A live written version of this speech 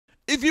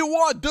If you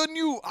want the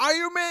new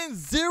Iron Man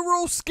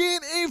Zero skin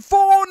in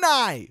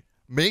Fortnite,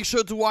 make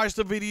sure to watch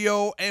the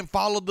video and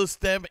follow the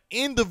step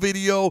in the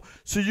video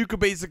so you can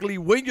basically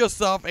win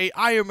yourself a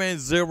Iron Man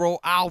Zero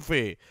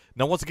outfit.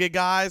 Now, once again,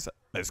 guys,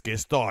 let's get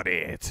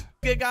started.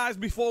 Okay, guys,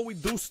 before we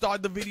do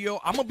start the video,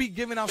 I'm going to be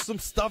giving out some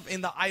stuff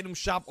in the item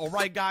shop, all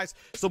right, guys?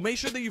 So make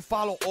sure that you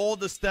follow all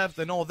the steps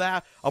and all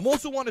that. I'm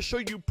also want to show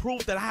you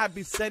proof that I have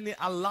been sending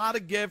a lot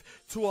of gifts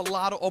to a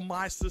lot of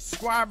my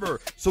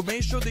subscribers. So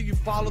make sure that you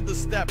follow the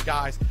step,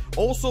 guys.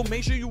 Also,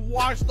 make sure you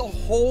watch the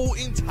whole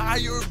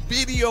entire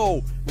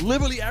video.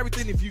 Literally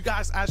everything if you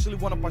guys actually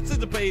want to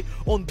participate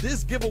on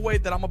this giveaway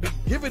that I'm going to be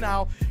giving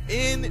out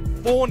in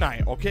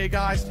Fortnite, okay,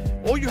 guys?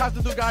 All you have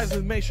to do, guys,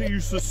 is make sure you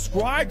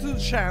subscribe to the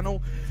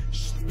channel,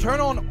 turn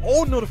on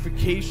all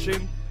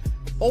notification,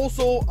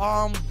 also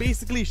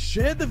basically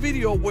share the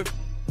video with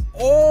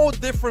all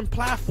different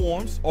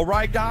platforms, all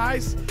right,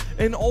 guys,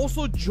 and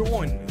also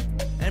join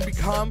and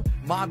become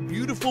my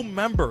beautiful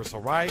members,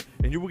 all right,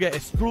 and you will get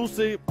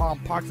exclusive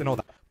parts and all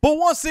that. But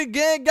once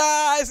again,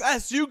 guys,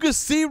 as you can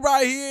see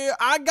right here,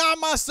 I got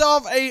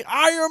myself a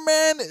Iron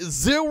Man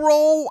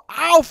Zero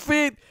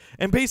outfit.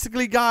 And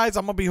basically, guys,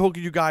 I'm going to be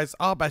hooking you guys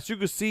up. As you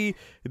can see,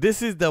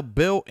 this is the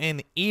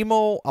built-in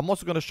emo. I'm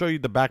also going to show you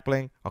the back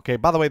bling. Okay,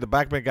 by the way, the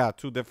back bling got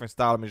two different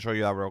styles. Let me show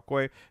you that real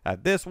quick.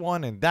 At this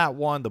one and that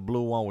one, the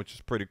blue one, which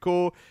is pretty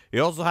cool.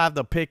 You also have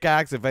the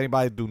pickaxe, if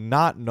anybody do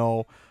not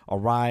know, all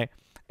right?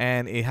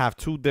 And it have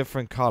two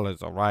different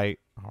colors, all right?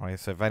 All right,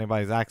 so if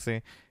anybody's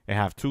asking, it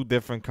have two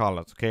different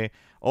colors, okay?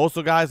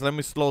 Also, guys, let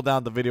me slow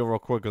down the video real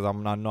quick because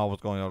I'm not know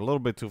what's going on a little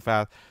bit too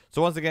fast.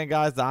 So once again,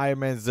 guys, the Iron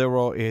Man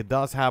Zero, it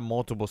does have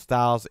multiple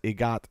styles. It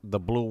got the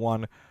blue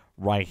one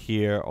right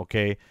here,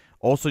 okay?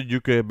 Also, you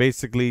could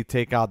basically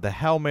take out the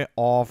helmet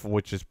off,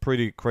 which is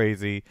pretty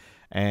crazy.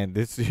 And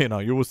this, you know,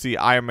 you will see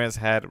Iron Man's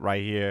head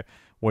right here,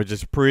 which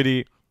is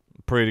pretty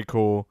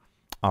cool.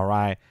 All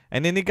right,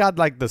 and then it got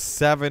like the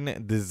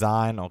 7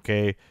 design,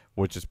 okay,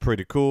 which is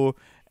pretty cool.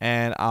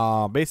 And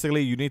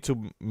basically, you need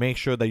to make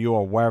sure that you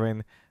are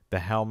wearing the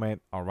helmet.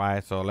 All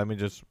right, so let me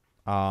just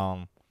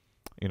you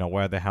know,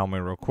 wear the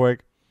helmet real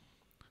quick,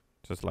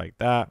 just like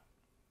that.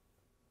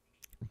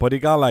 But it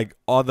got like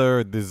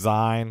other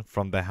design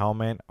from the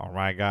helmet. All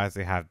right, guys,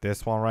 they have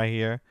this one right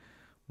here,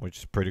 which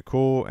is pretty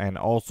cool. And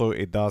also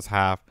it does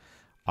have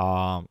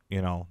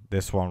you know,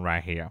 this one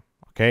right here,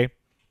 okay,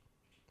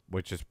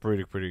 which is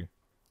pretty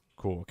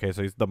cool. Okay,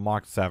 so it's the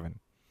Mark 7.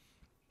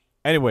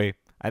 Anyway,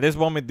 at this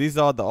moment, these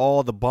are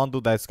all the bundle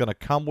that's gonna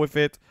come with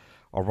it.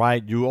 All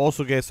right, you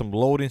also get some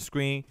loading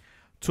screen,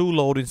 2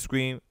 loading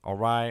screen, all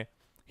right,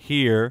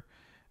 here.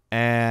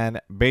 And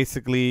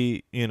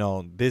basically, you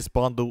know, this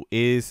bundle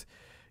is,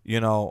 you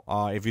know,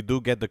 if you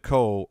do get the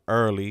code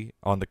early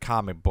on the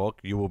comic book,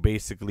 you will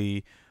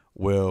basically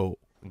will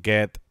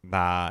get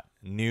the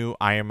new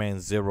Iron Man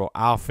Zero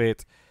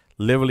outfit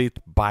literally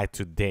by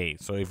today.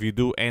 So if you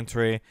do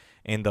enter it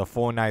in the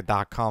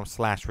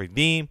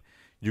Fortnite.com/redeem,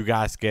 you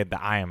guys get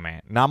the Iron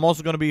Man. Now, I'm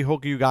also going to be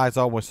hooking you guys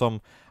up with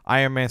some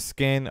Iron Man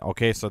skin.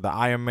 Okay, so the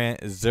Iron Man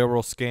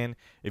Zero skin.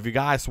 If you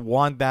guys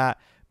want that,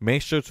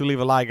 make sure to leave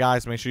a like,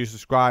 guys. Make sure you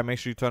subscribe. Make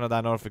sure you turn on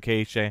that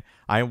notification.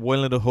 I am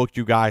willing to hook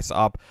you guys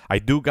up. I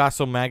do got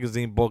some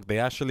magazine book. They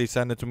actually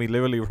send it to me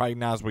literally right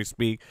now as we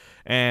speak.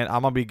 And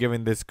I'm going to be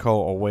giving this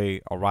code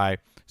away, all right?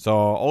 So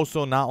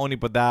also, not only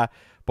but that,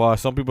 but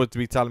some people to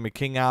be telling me,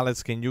 King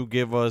Alex, can you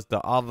give us the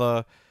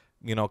other,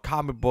 you know,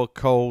 comic book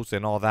codes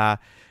and all that?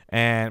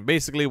 And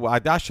basically, well,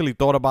 I actually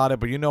thought about it,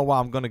 but you know what?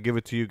 I'm going to give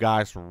it to you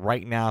guys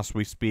right now as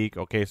we speak.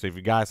 Okay, so if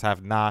you guys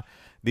have not,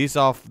 these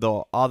are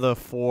the other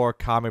 4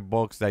 comic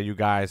books that you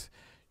guys,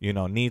 you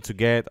know, need to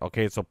get.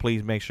 Okay, so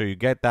please make sure you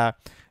get that.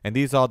 And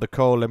these are the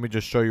code. Let me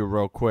just show you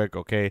real quick.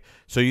 Okay,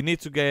 so you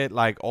need to get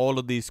like all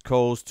of these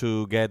codes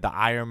to get the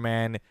Iron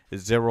Man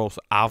Zero's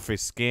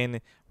outfit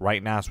skin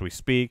right now as we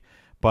speak.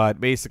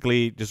 But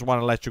basically, just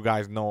want to let you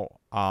guys know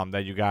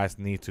that you guys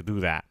need to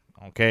do that.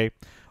 Okay.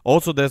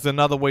 Also, there's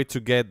another way to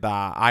get the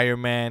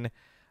Iron Man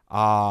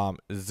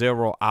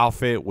Zero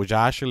outfit, which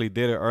I actually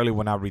did it early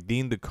when I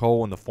redeemed the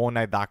code on the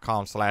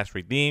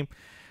Fortnite.com/redeem.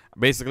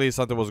 Basically,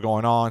 something was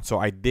going on, so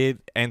I did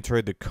enter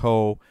the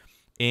code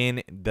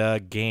in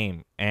the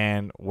game.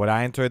 And when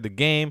I entered the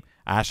game,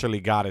 I actually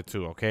got it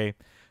too, okay?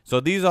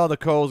 So these are the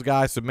codes,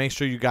 guys, so make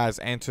sure you guys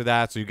enter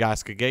that so you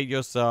guys could get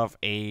yourself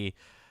a,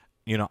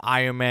 you know,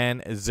 Iron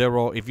Man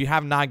Zero. If you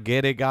have not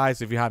get it,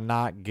 guys, if you have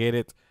not get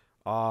it,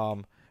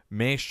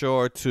 make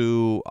sure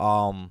to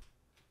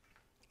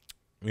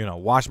you know,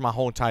 watch my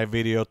whole entire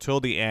video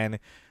till the end.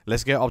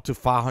 Let's get up to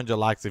 500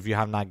 likes if you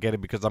have not get it,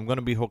 because I'm going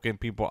to be hooking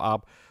people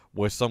up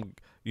with some,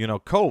 you know,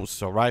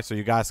 codes, all right? So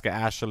you guys can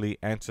actually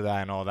enter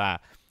that and all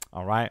that,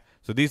 all right?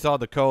 So these are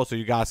the codes, so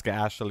you guys can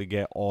actually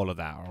get all of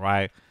that, all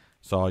right?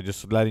 So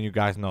just letting you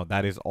guys know,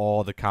 that is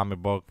all the comic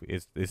book.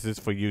 This is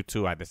for you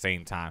too at the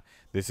same time.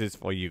 This is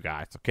for you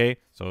guys, okay?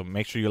 So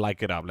make sure you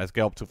like it up. Let's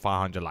get up to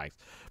 500 likes.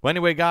 But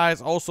anyway,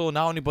 guys, also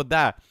not only but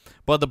that,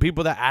 but the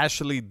people that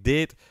actually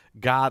did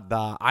got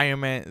the Iron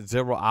Man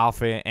Zero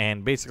outfit,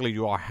 and basically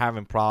you are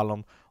having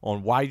problem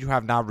on why you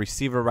have not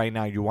received it right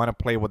now, you want to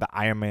play with the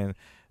Iron Man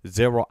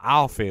Zero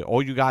outfit,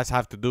 all you guys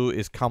have to do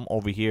is come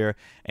over here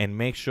and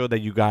make sure that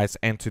you guys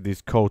enter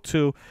this code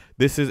too.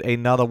 This is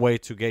another way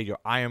to get your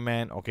Iron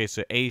Man. Okay,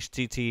 so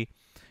HTTP,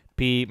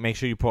 make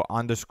sure you put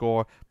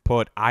underscore,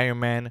 put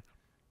Iron Man.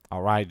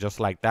 All right, just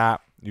like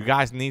that. You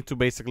guys need to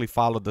basically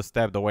follow the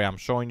step the way I'm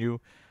showing you.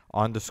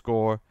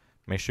 Underscore,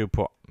 make sure you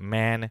put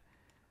man,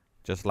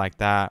 just like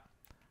that.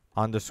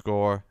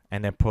 Underscore,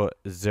 and then put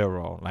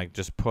 0. Like,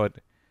 just put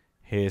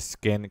his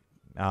skin,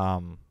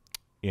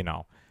 you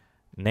know,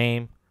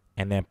 name,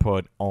 and then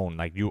put own,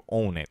 like you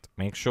own it.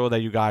 Make sure that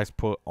you guys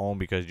put own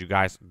because you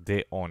guys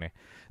did own it.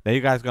 Then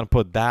you guys gonna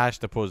put dash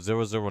to put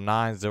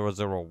 009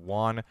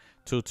 001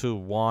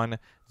 221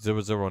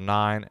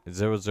 009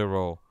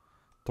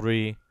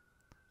 003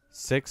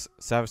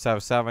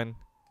 6777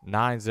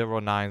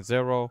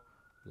 9090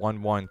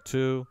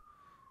 112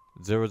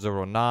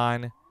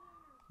 009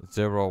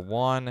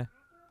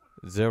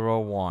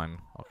 0101.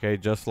 Okay,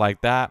 just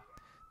like that.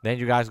 Then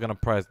you guys gonna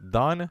press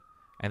done,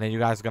 and then you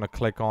guys gonna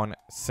click on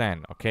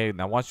send. Okay,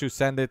 now once you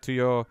send it to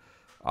your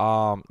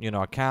you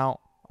know, account,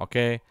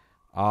 okay,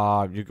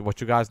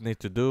 what you guys need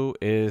to do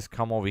is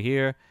come over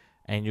here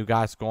and you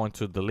guys going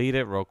to delete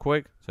it real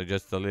quick. So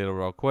just delete it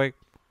real quick.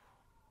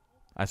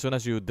 As soon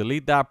as you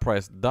delete that,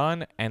 press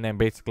done, and then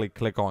basically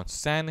click on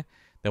send.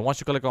 Then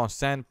once you click on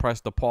send,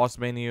 press the pause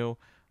menu,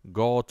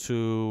 go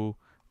to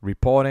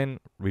reporting,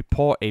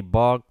 report a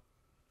bug.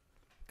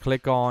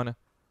 Click on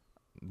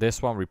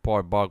this one,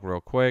 report bug,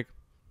 real quick.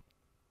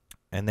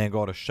 And then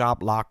go to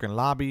shop, lock, and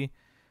lobby,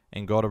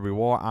 and go to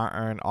reward I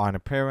earn on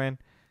appearing.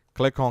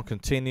 Click on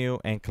continue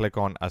and click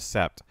on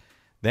accept.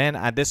 Then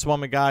at this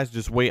moment, guys,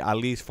 just wait at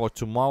least for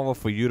tomorrow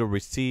for you to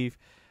receive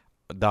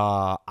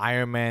the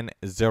Iron Man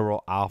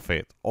Zero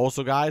outfit.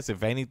 Also, guys,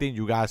 if anything,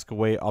 you guys can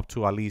wait up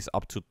to at least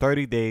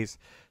 30 days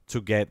to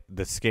get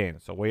the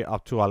skin. So wait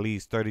up to at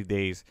least 30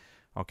 days.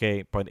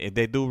 Okay, but if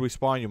they do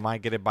respond, you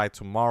might get it by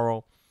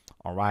tomorrow.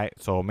 All right,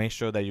 so make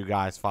sure that you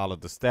guys follow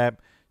the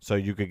step so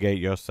you could get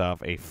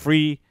yourself a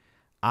free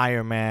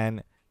Iron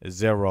Man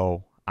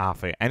Zero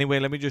outfit. Anyway,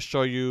 let me just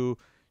show you,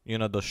 you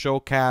know, the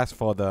showcase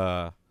for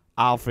the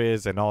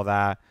outfits and all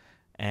that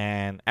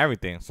and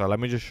everything. So let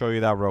me just show you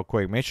that real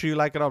quick. Make sure you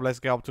like it up. Let's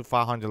get up to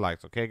 500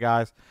 likes, okay,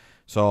 guys?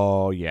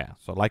 So yeah,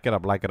 so like it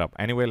up, like it up.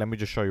 Anyway, let me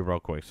just show you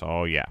real quick.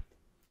 So yeah.